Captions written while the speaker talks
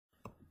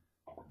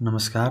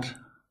नमस्कार,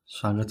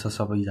 स्वागत छ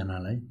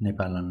सबैजनालाई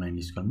नेपाल अनलाइन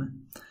स्कुलमा।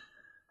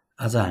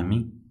 आज हामी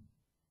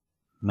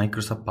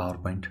माइक्रोसफ्ट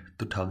पावरपोइन्ट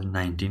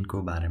 2019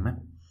 को बारेमा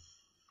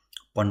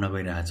पढ्न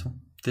गइरहेछौँ।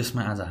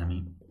 त्यसमा आज हामी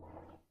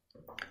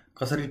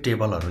कसरी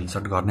टेबलहरू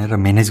इन्सर्ट गर्ने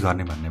र म्यानेज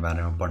गर्ने भन्ने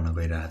बारेमा पढ्न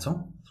गइरहेछौँ।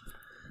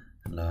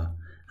 ल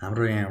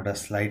हाम्रो यहाँ एउटा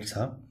स्लाइड छ।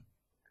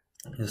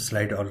 यो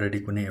स्लाइड अलरेडी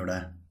कुनै एउटा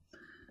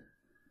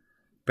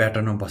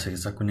प्याटर्नमा बसेको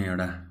छ, कुनै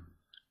एउटा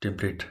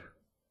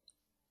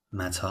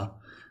टेम्प्लेटमा छ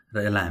र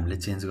यसलाई हामीले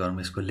चेन्ज गरौँ।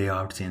 यसको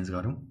लेआउट चेन्ज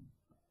गरौँ।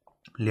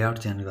 लेआउट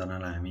चेन्ज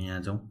गर्नलाई हामी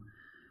यहाँ जाउँ,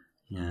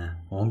 यहाँ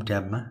होम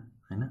ट्याबमा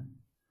हैन,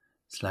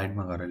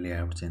 स्लाइडमा गएर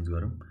लेआउट चेन्ज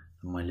गरौँ।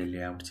 मैले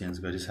लेआउट चेन्ज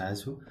गरिसकेको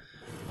छु।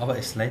 अब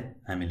यसलाई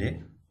हामीले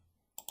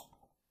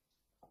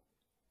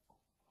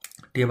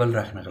टेबल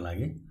राख्नको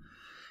लागि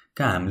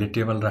कहाँ हामीले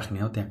टेबल राख्ने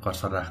हो त्यहाँ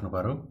कर्सर राख्नु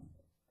पर्यो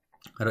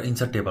र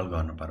इन्सर्ट टेबल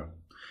गर्नु पर्यो।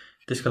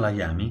 त्यसको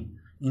लागि हामी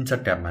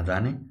इन्सर्ट ट्याबमा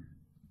जाने,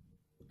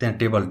 त्यहाँ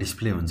टेबल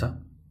डिस्प्ले हुन्छ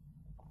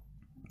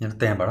र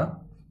त्यहाँबाट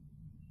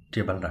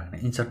टेबल राख्ने।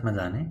 इन्सर्टमा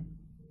जाने,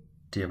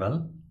 टेबल,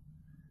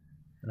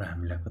 र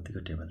हामीलाई कतिको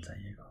टेबल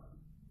चाहिएको,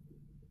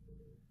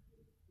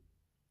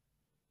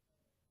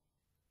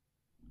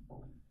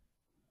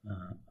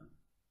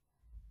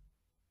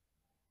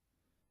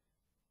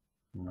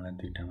 मलाई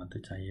 2टा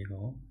मात्रै चाहिएको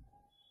हो।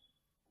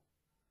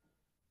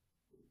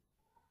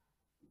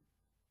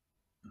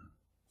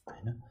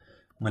 हैन,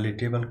 मैले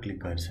टेबल क्लिक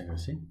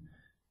गरिसकेपछि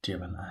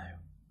टेबल आयो।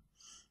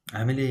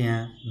 हामीले यहाँ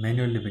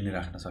म्यानुअली पनि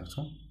राख्न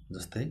सक्छौँ।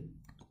 जस्तै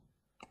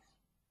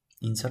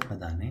इन्सर्टमा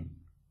जाने,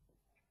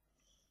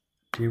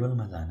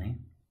 टेबलमा जाने,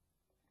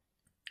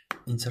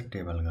 इन्सर्ट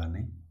टेबल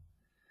गर्ने।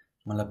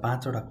 मलाई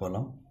 5वटा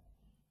कोलम,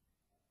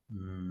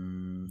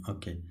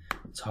 ओके,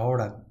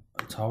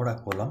 6वटा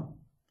कोलम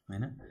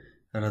हैन,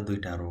 र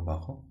 2टा रो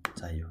भएको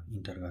चाहियो।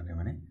 इन्टर गर्ने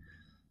भने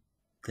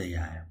त्यही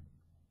आयो।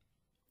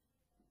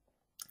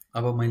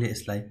 अब मैले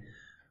यसलाई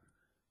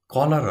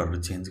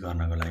कलरहरू चेन्ज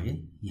गर्नको लागि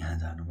यहाँ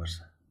जानुपर्छ।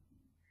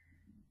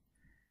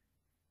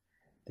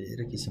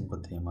 धेरै किसिमको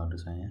थीमहरू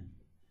छ यहाँ।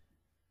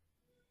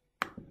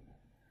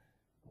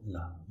 ल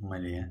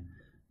मैले यहाँ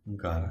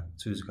गएर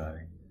चुज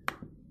गरेँ।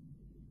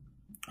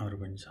 अरू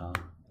पनि छ।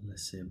 ल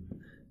सेभ,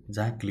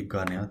 जहाँ क्लिक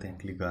गर्ने हो त्यहाँ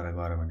क्लिक गरेर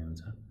गऱ्यो भने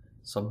हुन्छ।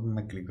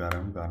 सबैमा क्लिक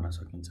गरेर पनि गर्न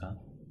सकिन्छ।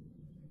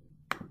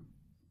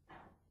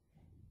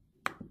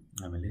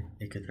 हामीले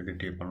एकैचोटि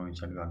टेबलमा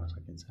इन्सर्ट गर्न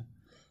सकिन्छ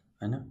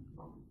हैन।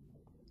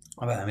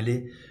 अब हामीले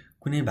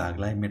कुनै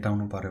भागलाई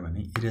मेटाउनु पर्यो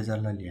भने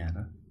इरेजरलाई ल्याएर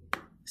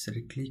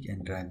यसरी क्लिक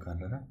एन्ड ड्र्याग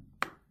गरेर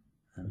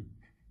हामी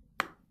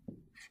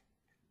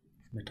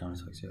मेटाउन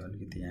सक्छौँ।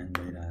 अलिकति ह्याङ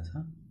भइरहेछ।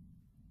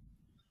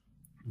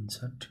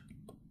 इन्सर्ट,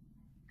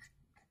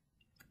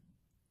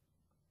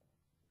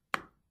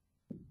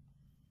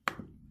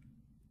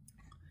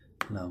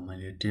 ल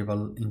मैले टेबल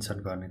इन्सर्ट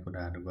गर्ने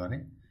कुराहरू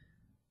गरेँ।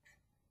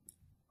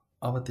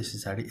 अब त्यस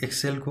पछाडि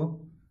एक्सेलको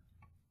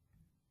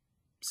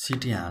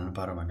सिटी हाल्नु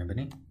पर्यो भने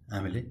पनि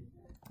हामीले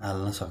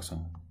हाल्न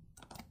सक्छौँ।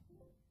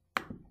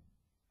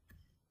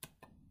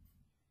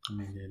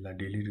 मैले यसलाई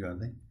डिलिट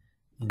गर्दै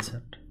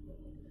इन्सर्ट,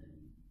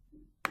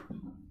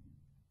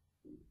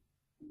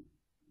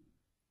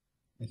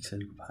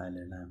 एक्सेलको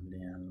फाइलहरूलाई हामीले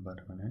यहाँ हाल्नु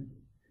पर्यो भने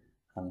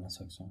हाल्न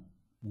सक्छौँ।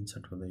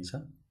 इन्सर्ट हुँदैछ,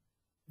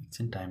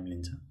 एकछिन टाइम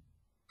लिन्छ।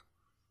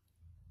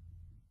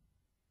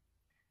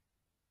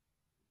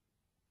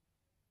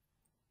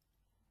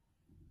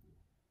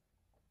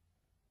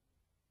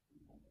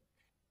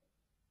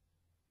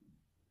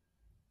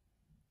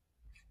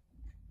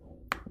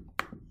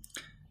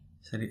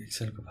 यसरी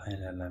एक्सेलको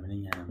फाइलहरूलाई पनि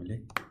यहाँ हामीले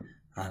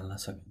हाल्न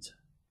सकिन्छ।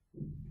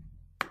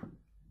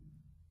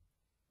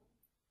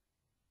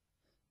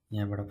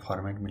 यहाँबाट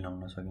फर्मेट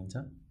मिलाउन सकिन्छ।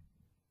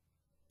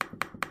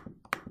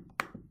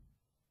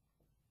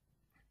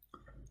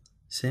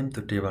 सेम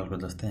त्यो टेबलको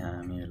जस्तै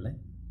हामी यसलाई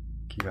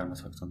के गर्न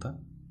सक्छौँ त,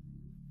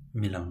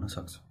 मिलाउन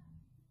सक्छौँ।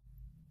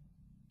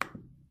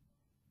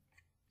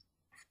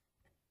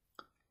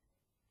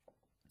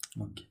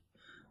 ओके,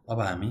 अब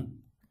हामी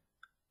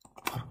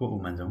अर्को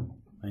उमा जाउँ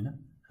हैन।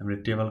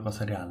 हामीले टेबल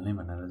कसरी हाल्ने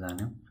भनेर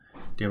जान्यौँ।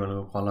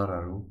 टेबलको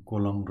कलरहरू,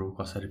 कोलमहरू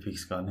कसरी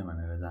फिक्स गर्ने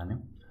भनेर जान्यौँ।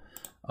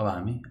 अब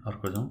हामी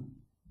अर्को जाउँ।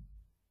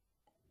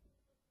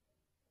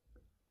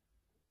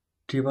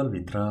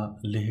 टेबलभित्र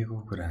लेखेको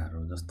कुराहरू,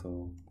 जस्तो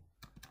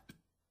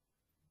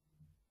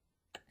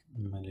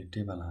मैले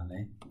टेबल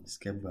हालेँ,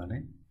 स्केप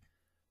गरेँ,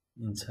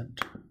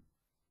 इन्सर्ट,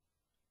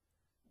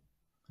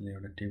 मैले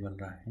एउटा टेबल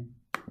राखेँ।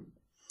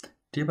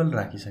 टेबल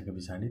राखिसके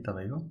पछाडि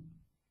तपाईको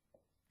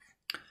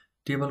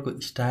टेबलको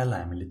स्टाइल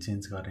हामीले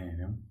चेन्ज गर्ने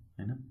हेर्यौँ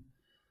हैन।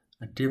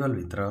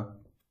 टेबलभित्र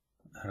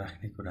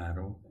राख्ने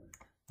कुराहरू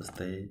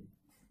जस्तै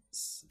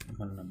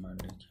मन नम्बर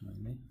लेखेँ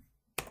मैले,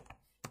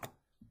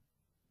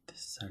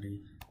 त्यस पछाडि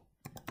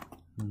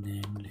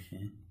नेम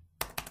लेखेँ,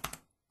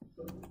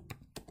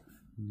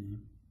 नेम,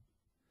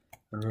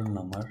 रोल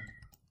नम्बर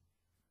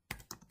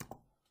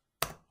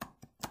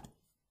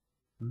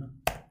हैन,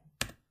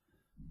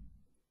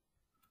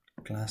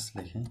 क्लास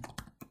लेखेँ,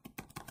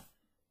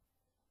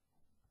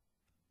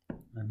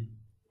 अनि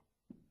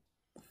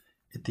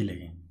यति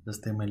लेखेँ।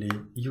 जस्तै मैले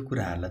यो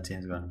कुराहरुलाई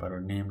चेन्ज गर्नु पर्यो,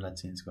 नेमलाई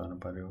चेन्ज गर्नु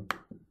पर्यो,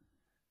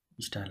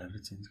 स्टाइलहरु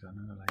चेन्ज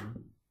गर्नको लागि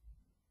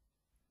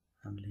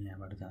हामीले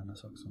यहाँबाट जान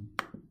सक्छौं।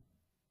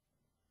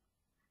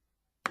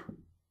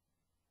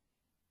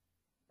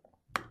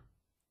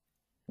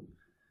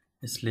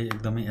 यसले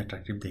एकदमै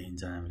एट्र्याक्टिभ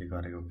देखिन्छ हामीले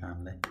गरेको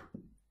कामलाई।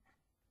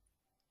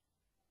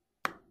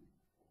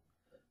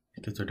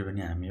 एकैचोटि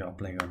पनि हामी यो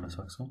अप्लाई गर्न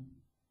सक्छौं।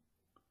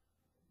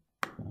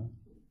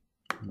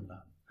 ल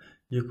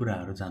यो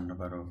कुराहरु जान्नु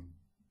पर्यो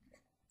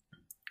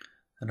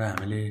र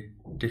हामीले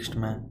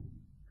टेक्स्टमा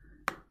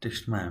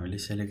हामीले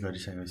सेलेक्ट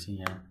गरिसकेपछि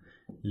यहाँ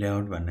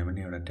लेआउट भन्ने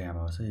पनि एउटा ट्याब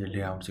आउँछ। यो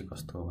लेआउट चाहिँ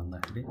कस्तो हो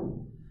भन्दाखेरि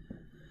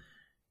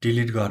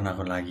डिलिट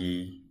गर्नको लागि,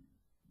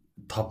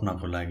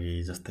 थप्नको लागि,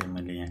 जस्तै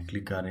मैले यहाँ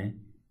क्लिक गरे,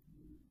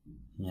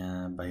 यहाँ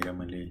बाहिर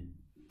मैले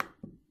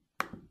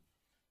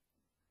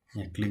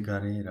यहाँ क्लिक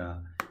गरे र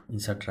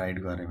इन्सर्ट राइट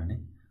गरे भने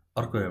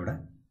अर्को एउटा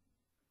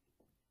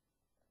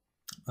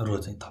रो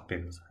चाहिँ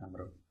थपिएको छ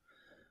हाम्रो।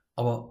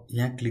 अब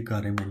यहाँ क्लिक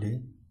गरे मैले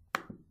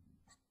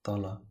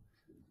तल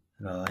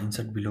र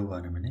इन्सर्ट बिलो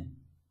गरे भने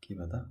के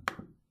भयो त,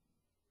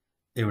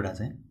 एउटा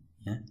चाहिँ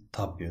यहाँ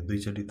थपियो,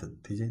 दुईचोटि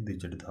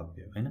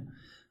थपियो हैन।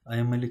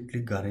 यहाँ मैले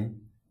क्लिक गरे,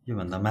 यो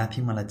भन्दा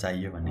माथि मलाई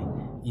चाहियो भने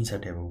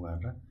इन्सर्ट एबो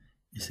गरेर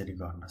यसरी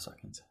गर्न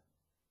सकिन्छ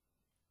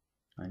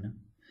हैन।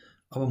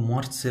 अब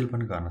मर्ज सेल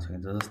पनि गर्न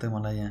सकिन्छ। जस्तै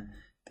मलाई यहाँ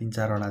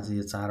 3-4 वटा चाहिँ,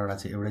 यो 4 वटा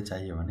चाहिँ एउटै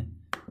चाहियो भने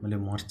मैले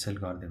मर्ज सेल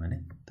गर्दिए भने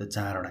त्यो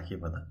 4 वटा के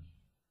भयो त,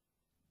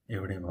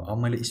 एउटै भयो। अब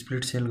मैले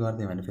स्प्लिट सेल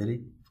गर्दिए भने फेरि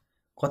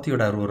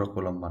कतिवटा रो र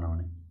कोलम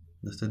बनाउने,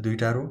 जस्तै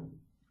 2टा रो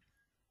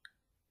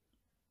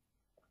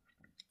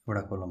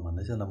एउटा कोलम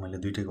भन्दै छ। ल मैले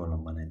 2टै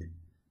कोलम बनाइदिए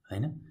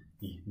हैन।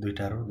 यी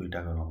 2टा रो 2टा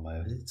कोलम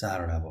भएपछि 4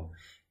 वटा भयो।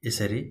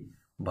 यसरी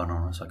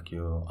बनाउन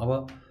सकियो। अब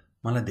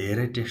मलाई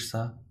धेरै टेक्स्ट छ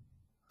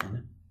हैन,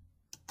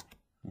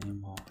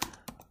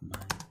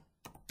 माई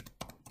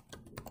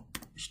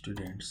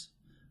स्टुडेन्ट्स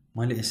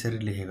मैले यसरी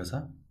लेखेको छ।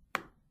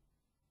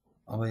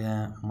 अब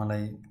यहाँ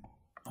मलाई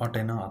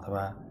अटेन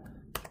अथवा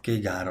केही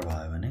गाह्रो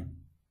भयो भने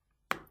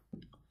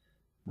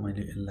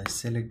मैले यसलाई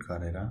सेलेक्ट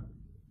गरेर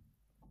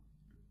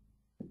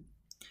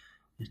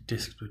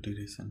टेक्स्ट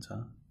ड्युरेसन छ,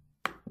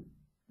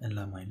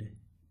 यसलाई मैले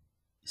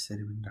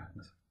यसरी पनि राख्न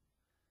सक्छु।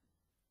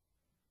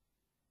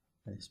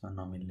 यसमा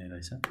नमिल्ने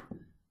रहेछ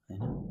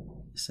हैन।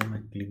 यसैमा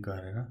क्लिक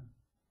गरेर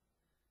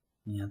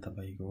यहाँ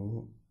तपाईको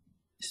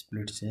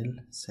स्प्लिट सेल,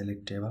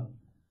 सेलेक्ट टेबल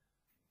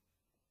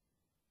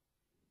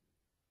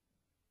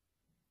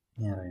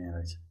यहाँ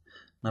रहेछ।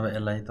 नभए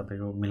यसलाई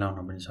तपाईको मिलाउन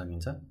पनि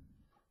सकिन्छ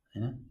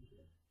हैन।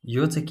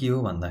 यो चाहिँ के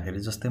हो भन्दाखेरि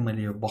जस्तै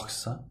मैले यो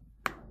बक्स छ,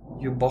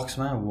 यो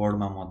बक्समा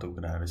वर्डमा म त्यो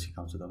कुराहरु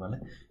सिकाउँछु तपाईलाई।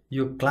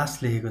 यो क्लास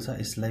लेखेको छ,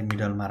 यसलाई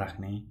मिडलमा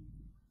राख्ने,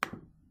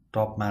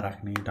 टपमा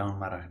राख्ने,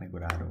 डाउनमा राख्ने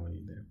कुराहरु हो। यो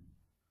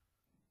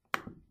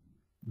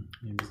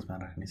बीचमा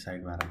राख्ने,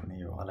 साइडमा राख्ने,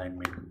 यो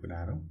अलाइनमेन्टको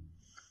कुराहरु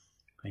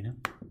हैन।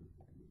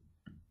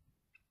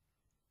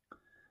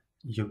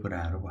 यो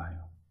कुराहरु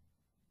भयो।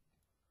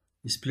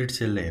 स्प्लिट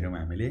सेलले हेरौँ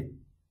हामीले,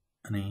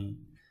 अनि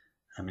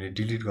हामीले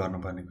डिलिट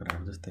गर्नुपर्ने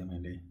कुराहरु जस्तै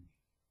मैले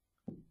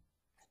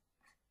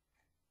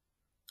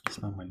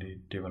यसमा मैले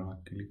टेबलमा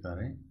क्लिक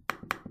गरे,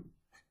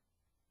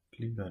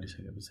 क्लिक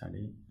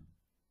गरिसकेपछि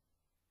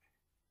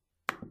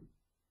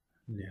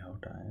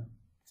लेआउट आयो।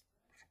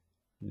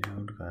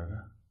 लेआउट गरेर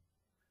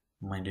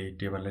मैले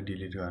टेबललाई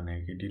डिलिट गर्ने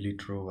हो कि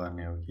डिलिट रो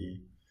गर्ने हो कि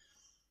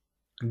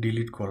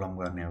डिलिट कोलम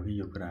गर्ने हो कि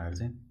यो कुराहरु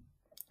चाहिँ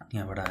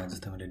यहाँबाट आयो।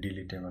 जस्तै मैले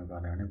डिलिट टेबल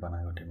गर्ने भने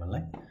बनाएको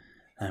टेबललाई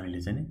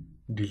हामीले चाहिँ नि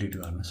डिलिट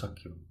गर्न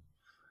सक्यौ।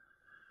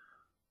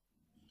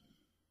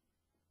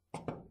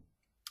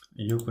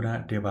 यो कुरा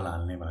टेबल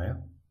हाल्ने भयो।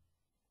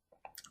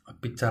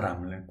 पिक्चर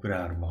हाल्ने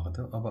कुराहरु भएको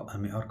थियो। अब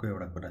हामी अर्को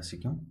एउटा कुरा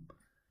सिक्यौं।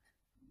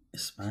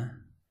 यसमा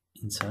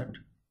इन्सर्ट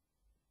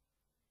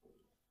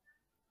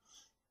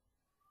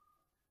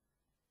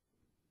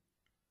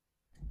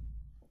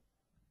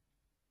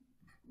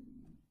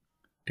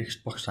टेक्स्ट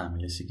बक्स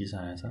हामीले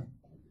सिकिसकेका छ।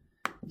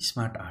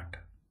 स्मार्ट आर्ट,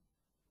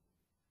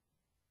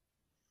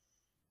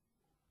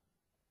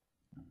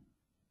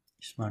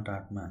 स्मार्ट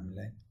आर्टमा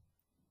हामीलाई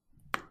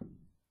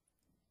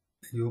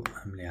यो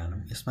हामीले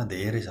हालौं। यसमा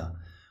धेरै छ,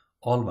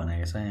 अल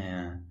भनेको छ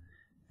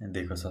यहाँ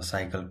दिएको छ,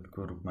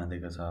 साइकलको रूपमा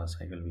दिएको छ।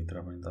 साइकल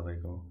भित्र पनि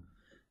तपाईको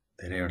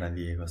धेरैवटा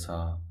दिएको छ,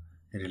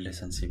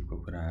 रिलेसनशिपको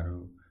कुराहरु,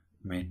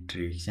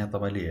 मैट्रिक्स यहाँ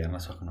तपाईले हेर्न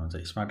सक्नुहुन्छ।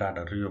 स्मार्ट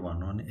आर्टहरु यो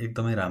भन्नु भने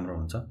एकदमै राम्रो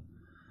हुन्छ,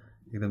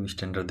 एकदम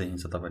स्ट्यान्डर्ड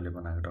देखिन्छ तपाईले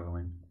बनाएको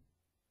डकुमेन्ट।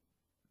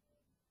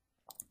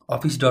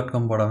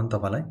 office.com बाट पनि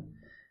तपाईलाई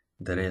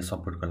धेरै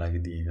सपोर्टको लागि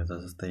दिएको छ।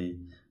 जस्तै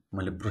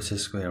मैले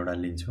प्रोसेसको एउटा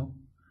लिन्छु,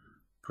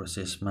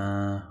 प्रोसेसमा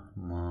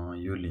म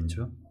यो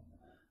लिन्छु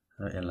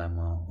र यसलाई म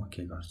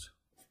ओके गर्छु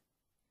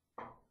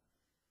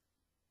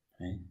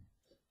है।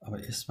 अब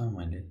यसमा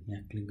मैले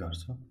यहाँ क्लिक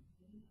गर्छु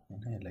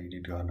हैन। यसलाई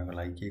एडिट गर्नको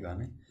लागि के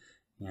गर्ने,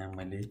 यहाँ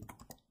मैले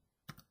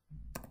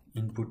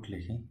इनपुट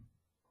लेखेँ,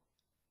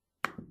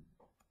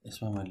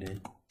 यसमा मैले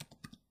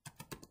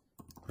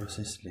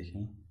प्रोसेस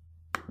लेखेँ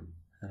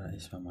र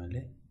यसमा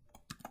मैले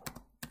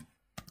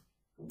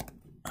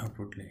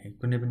आउटपुट लेखेँ।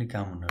 कुनै पनि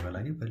काम हुनको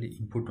लागि पहिले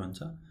इनपुट हुन्छ,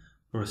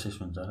 प्रोसेस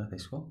हुन्छ र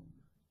त्यसको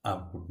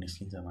आउटपुट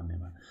निस्किन्छ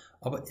भन्नेमा।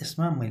 अब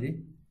यसमा मैले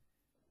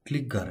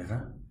क्लिक गरेर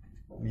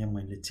यहाँ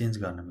मैले चेन्ज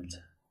गर्न मिल्छ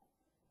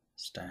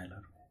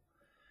स्टाइलहरु,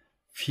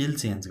 फिल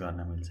चेन्ज गर्न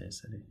मिल्छ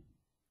यसरी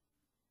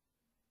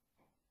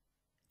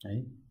है।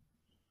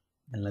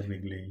 यसलाई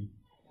बेग्लै,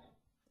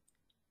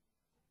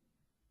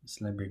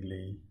 यसलाई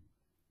बेग्लै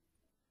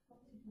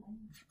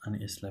अनि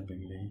यसलाई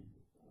बेग्लै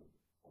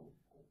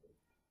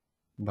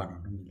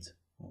बनाउन मिल्छ।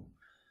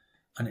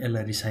 अनि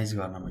यसलाई रिसाइज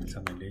गर्न मिल्छ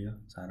मैले यो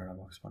चारवटा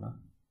बक्सबाट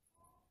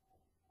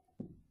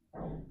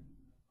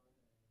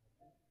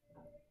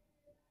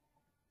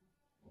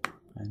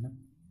हैन।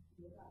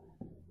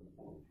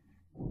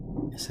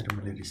 यसरी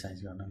मैले रिसाइज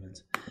गर्न मिल्छ।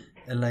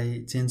 यसलाई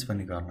चेन्ज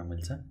पनि गर्न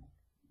मिल्छ।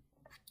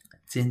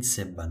 चेन्ज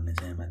सेप भन्ने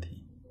चाहिँ माथि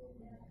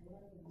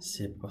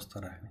सेप कस्तो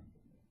राख्ने,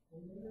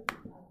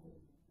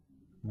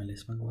 मैले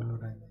यसमा गोलो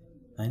राख्ने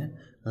हैन,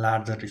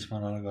 लार्जर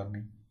स्मलर गर्ने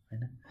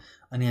हैन।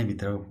 अनि यहाँ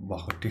भित्र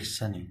भएको टेक्स्ट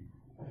छ नि,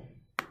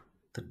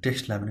 त्यो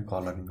टेक्स्टलाई पनि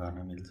कलरिङ गर्न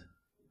मिल्छ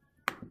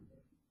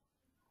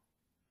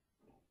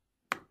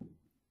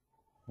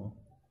हो।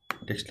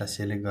 टेक्स्टलाई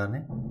सेलेक्ट गर्ने,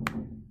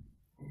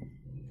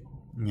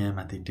 यहाँ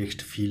माथि टेक्स्ट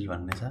फिल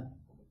भन्ने छ,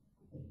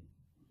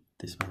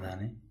 त्यसमा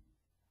जाने,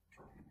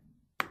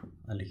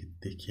 अलिकति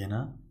देखिएन,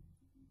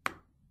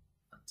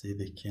 अझै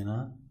देखिएन,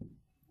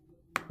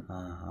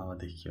 अब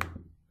देखियो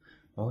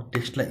हो।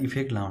 टेक्स्टलाई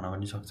इफेक्ट लाउन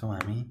पनि सक्छौं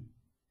हामी,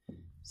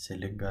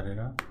 सेलेक्ट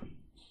गरेर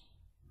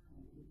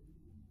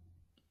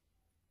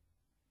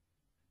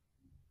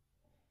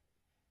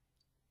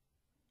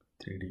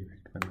 3D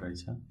इफेक्ट पनि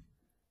रहेछ।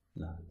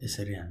 ल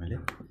यसरी हामीले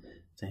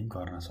चाहिँ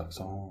गर्न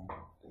सक्छौं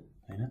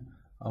हैन।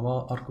 अब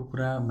अर्को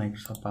कुरा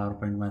माइक्रोसफ्ट पावर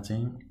पोइन्टमा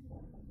चाहिँ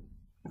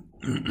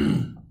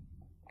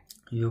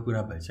यो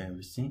कुरा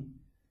भइसकेपछि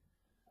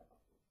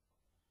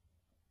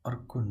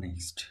अर्को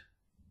नेक्स्ट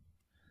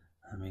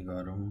हामी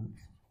गरौँ,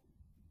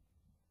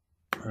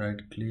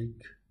 राइट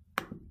क्लिक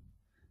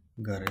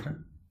गरेर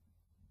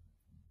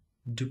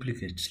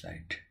डुप्लिकेट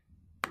स्लाइड।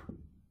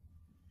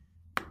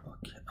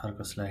 ओके,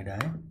 अर्को स्लाइड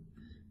आयो,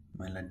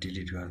 मैले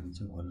डिलिट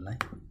गरिदिन्छु होललाई,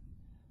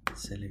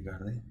 सेलेक्ट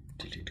गर्दै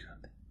डिलिट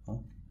गर्दै हो।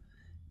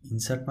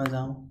 इन्सर्टमा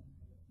जाउँ,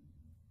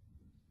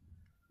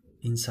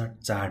 इन्सर्ट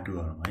चार्ट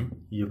गरौँ है,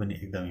 यो पनि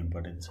एकदम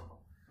इम्पोर्टेन्ट छ।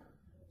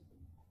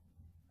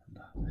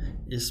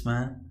 यसमा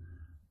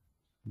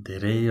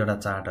धेरैवटा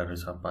चार्टहरु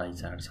छ, पाई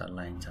चार्ट छ,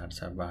 लाइन चार्ट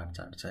छ, बार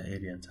चार्ट छ,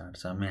 एरिया चार्ट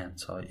छ, म्याप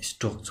छ,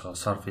 स्टोक छ,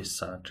 सर्फेस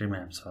छ, ट्री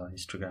म्याप छ,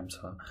 हिस्टोग्राम छ,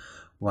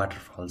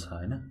 वाटरफल छ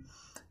हैन।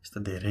 यस्तो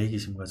धेरै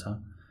किसिमको छ।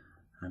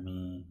 हामी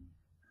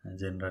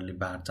जेनरली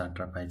बार चार्ट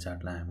र पाई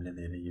चार्टलाई हामीले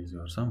धेरै युज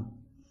गर्छौं।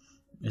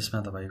 यसमा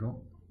तपाईको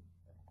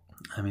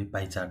हामी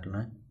पाई चार्टमा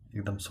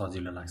एकदम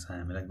सजिलो लाग्छ,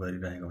 हामीलाई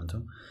गरिरहेको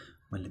हुन्छौं।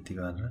 मैले ती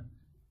गरेर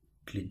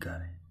क्लिक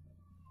गरे,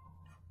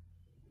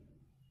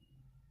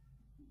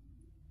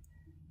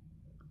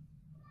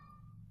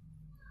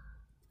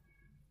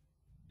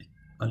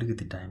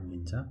 अलिकति टाइम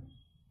लिन्छ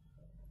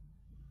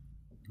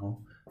हो।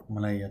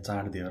 मलाई यो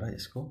चार्ट दियो र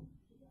यसको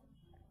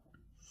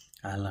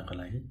हाल्नको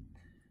लागि,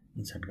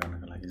 इन्सर्ट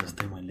गर्नको लागि,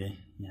 जस्तै मैले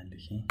यहाँ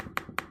लेखे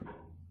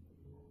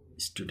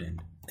स्टुडेन्ट,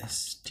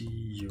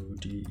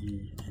 STUDENT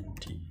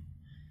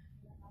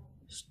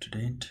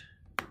स्टुडेन्ट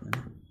हैन।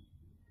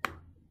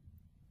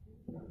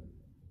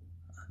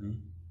 अनि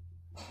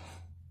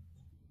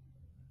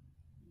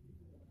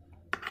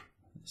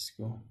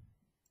यसको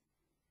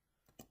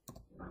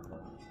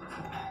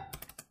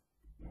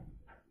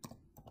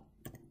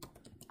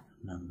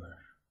नम्बर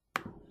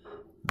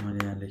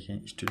मैले यहाँ लेखेँ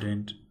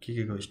स्टुडेन्ट के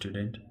को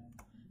स्टुडेन्ट,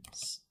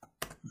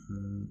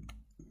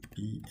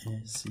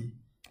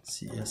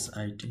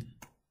 BACCSIT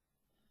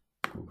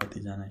को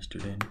कतिजना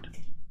स्टुडेन्ट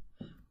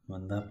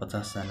भन्दा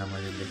 50 जना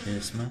मैले लेखेँ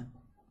यसमा।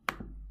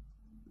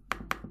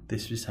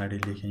 त्यस पछाडि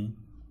लेखेँ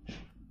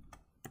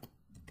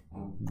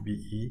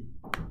BE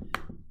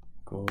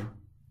को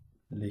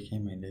लेखेँ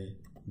मैले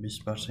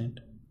 20%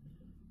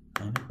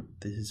 हैन।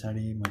 त्यस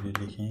पछाडि मैले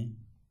लेखेँ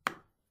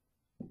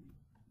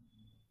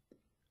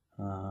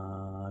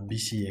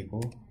BCA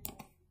को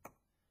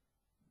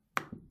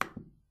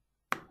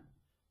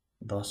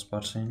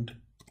 10%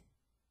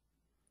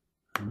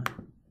 हैन।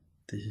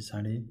 त्यस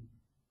पछाडि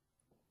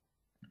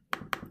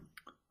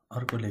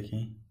अर्को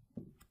लेखेँ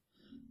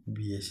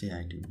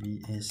BACIT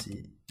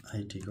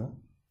को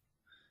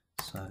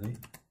सरी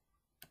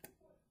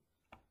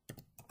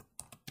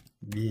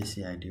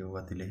BACIT को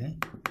कति लेखेँ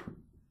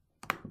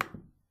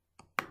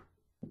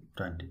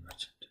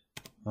 20%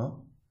 हो।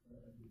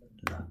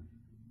 ल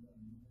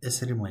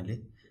यसरी मैले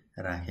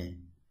राखेँ।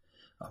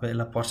 अब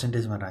यसलाई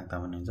पर्सेन्टेजमा राख्दा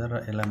पनि हुन्छ र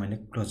यसलाई मैले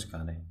क्लोज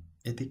गरेँ।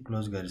 यति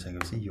क्लोज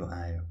गरिसकेपछि यो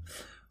आयो।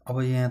 अब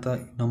यहाँ त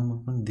नम्बर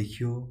पनि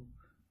देखियो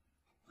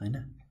हैन।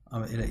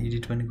 अब यसलाई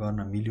एडिट पनि गर्न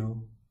मिल्यो।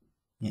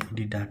 यहाँ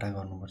एडिट डाटा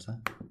गर्नुपर्छ।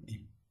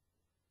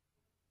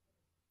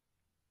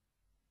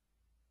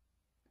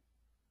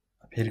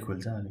 फेरि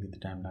खोल्छ, अलिकति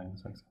टाइम लाग्न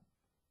सक्छ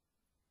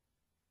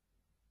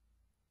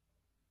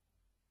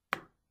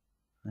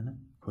हैन।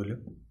 खोल्यो।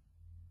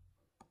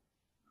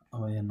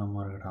 अब यहाँ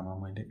नम्बरको ठाउँमा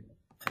मैले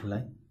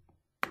यसलाई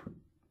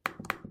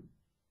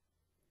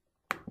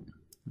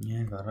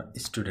यहाँ गरेर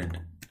स्टुडेन्ट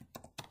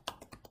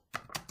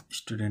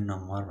स्टुडेन्ट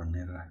नम्बर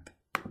भनेर राख्थे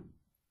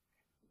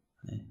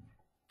है,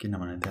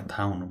 किनभने त्यहाँ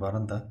थाहा हुनु पर्यो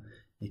नि त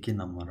यो के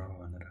नम्बर हो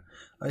भनेर।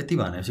 यति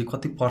भनेपछि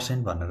कति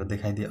पर्सेन्ट भनेर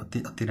देखाइदिए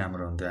अति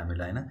राम्रो हुन्थ्यो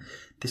हामीलाई होइन।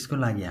 त्यसको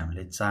लागि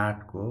हामीले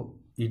चार्टको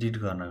एडिट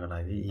गर्नको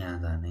लागि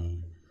यहाँ जाने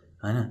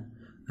होइन,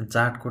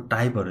 चार्टको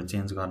टाइपहरू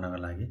चेन्ज गर्नको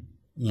लागि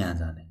यहाँ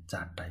जाने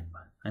चार्ट टाइपमा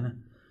होइन।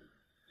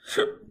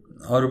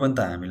 अरू पनि त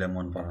हामीलाई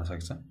मन पर्न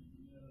सक्छ,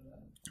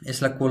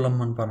 यसलाई कोलम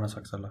मन पर्न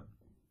सक्छ। ल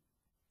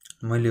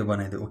मैले यो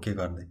बनाइदिएँ, ओके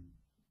गरिदिएँ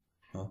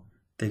हो,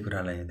 त्यही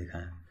कुरालाई यहाँ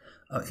देखाएँ।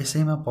 अब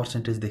यसैमा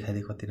पर्सेन्टेज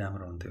देखाइदिए कति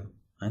राम्रो हुन्थ्यो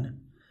होइन।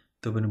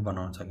 त्यो पनि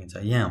बनाउन सकिन्छ,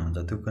 यहाँ हुन्छ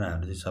त्यो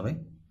कुराहरू चाहिँ सबै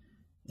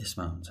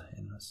यसमा हुन्छ।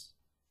 हेर्नुहोस्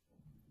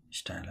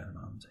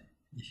स्टाइलहरूमा हुन्छ,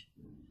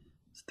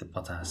 जस्तै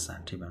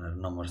 50-60 भनेर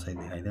नम्बर सहित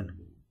देखाइदियो नि,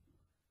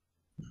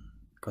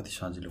 कति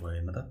सजिलो भयो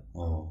हेर्नु त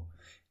हो।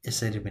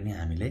 यसरी पनि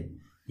हामीले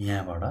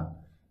यहाँबाट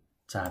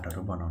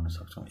चार्टहरू बनाउन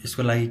सक्छौँ।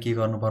 यसको लागि के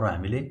गर्नु पर्यो,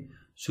 हामीले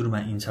सुरुमा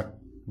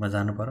इन्सर्टमा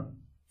जानु पर्यो।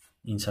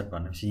 इन्सर्ट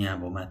भनेपछि यहाँ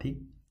भयो माथि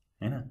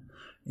होइन,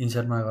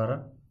 इन्सर्टमा गएर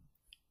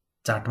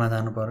चार्टमा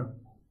जानु पर्यो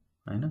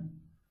होइन।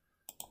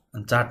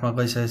 अनि चार्टमा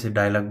गइसकेपछि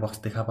डायलग बक्स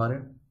देखा पर्यो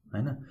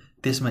होइन।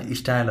 त्यसमा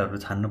स्टाइलहरू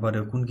छान्नु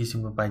पर्यो, कुन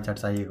किसिमको पाइ चार्ट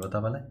चाहिएको हो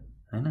तपाईँलाई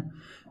होइन।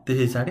 त्यस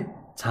पछाडि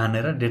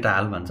छानेर डेटा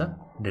हाल भन्छ,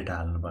 डेटा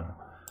हाल्नु पर्यो।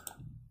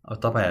 अब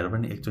तपाईँहरू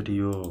पनि एकचोटि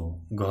यो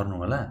गर्नु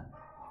होला,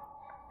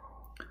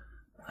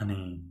 अनि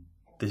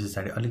त्यस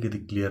पछाडि अलिकति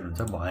क्लियर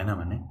हुन्छ। भएन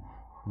भने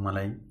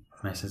मलाई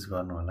मेसेज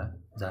गर्नु होला,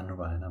 जान्नु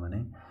भएन भने।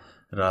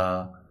 र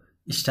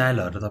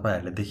स्टाइलहरू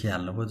तपाईँहरूले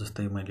देखिहाल्नुभयो,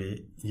 जस्तै मैले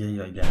यही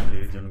अहिले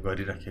हामीले जुन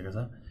गरिराखेको छ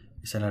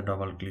यसैलाई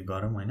डबल क्लिक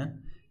गरौँ होइन।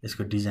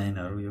 यसको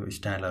डिजाइनहरू यो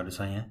स्टाइलहरू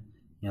छ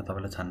यहाँ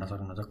तपाईँले छान्न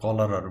सक्नुहुन्छ।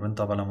 कलरहरू पनि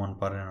तपाईँलाई मन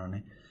परेन भने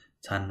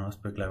छान्नुहोस्,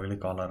 बेग्ला बेग्लै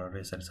कलरहरू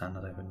यसरी छान्न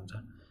सक्नुहुन्छ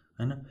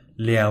होइन।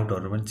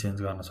 लेआउटहरू पनि चेन्ज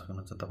गर्न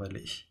सक्नुहुन्छ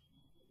तपाईँले,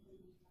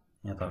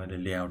 यहाँ तपाईँले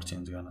लेआउट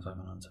चेन्ज गर्न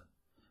सक्नुहुन्छ।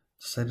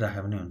 जसरी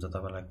राखे पनि हुन्छ,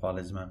 तपाईँलाई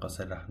कलेजमा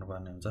कसरी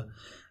राख्नुपर्ने हुन्छ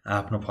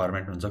आफ्नो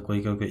फर्मेट हुन्छ। कोही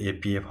कोहीको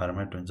एपिए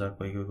फर्मेट हुन्छ,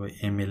 कोही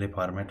कोहीको एमएलए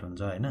फर्मेट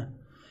हुन्छ होइन।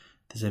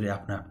 त्यसरी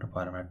आफ्नो आफ्नो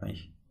फर्मेटमा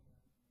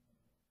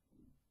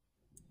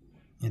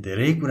यो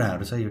धेरै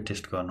कुराहरू छ, यो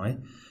टेस्ट गर्नु है।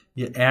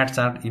 यो एड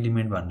चार्ट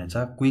एलिमेन्ट भन्ने छ,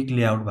 क्विक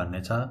लेआउट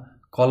भन्ने छ,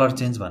 कलर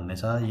चेन्ज भन्ने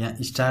छ, यहाँ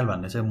स्टाइल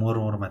भन्ने चाहिँ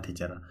मोरमा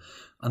थिचेर।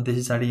 अनि त्यस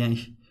पछाडि यहाँ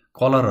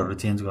कलरहरू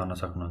चेन्ज गर्न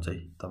सक्नुहुन्छ है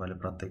तपाईँले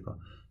प्रत्येकको।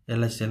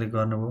 यसलाई सेलेक्ट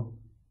गर्नुभयो,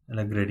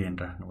 यसलाई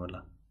ग्रेडियन्ट राख्नुभयो।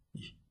 ल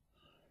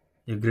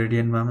यो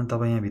ग्रेडियन्टमा पनि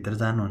तपाईँ यहाँभित्र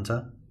जानुहुन्छ,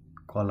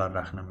 कलर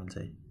राख्न मिल्छ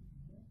है,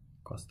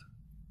 कस्तो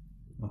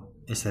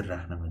यसरी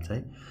राख्न मिल्छ है।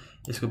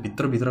 यसको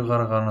भित्रभित्र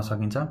गएर गर्न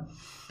सकिन्छ।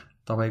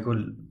 तपाईँको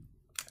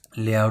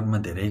लेआउटमा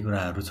धेरै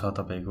कुराहरू छ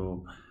तपाईँको,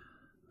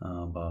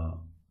 अब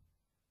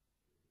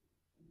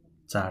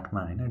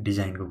चार्टमा होइन,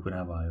 डिजाइनको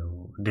कुरा भयो,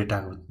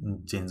 डेटाको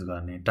चेन्ज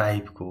गर्ने,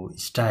 टाइपको,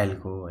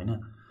 स्टाइलको होइन,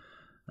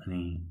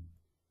 अनि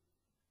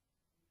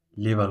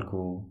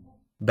लेभलको,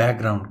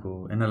 ब्याकग्राउन्डको,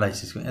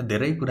 एनालाइसिसको, यहाँ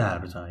धेरै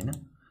कुराहरू छ होइन।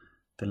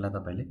 त्यसलाई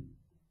तपाईँले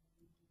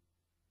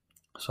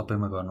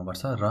सबैमा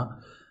गर्नुपर्छ। र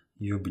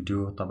यो भिडियो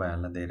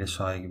तपाईँहरूलाई धेरै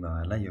सहयोगी भयो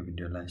होला। यो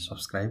भिडियोलाई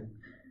सब्सक्राइब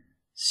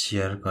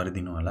सेयर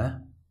गरिदिनु होला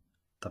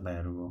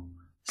तपाईँहरूको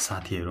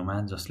साथीहरूमा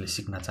जसले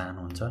सिक्न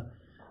चाहनुहुन्छ।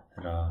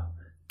 र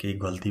केही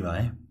गल्ती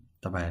भए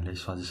तपाईँहरूले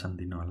सजेसन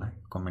दिनु होला,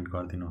 कमेन्ट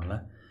गरिदिनु होला।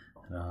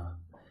 र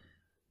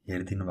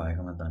हेरिदिनु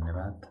भएकोमा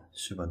धन्यवाद।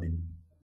 शुभ दिन।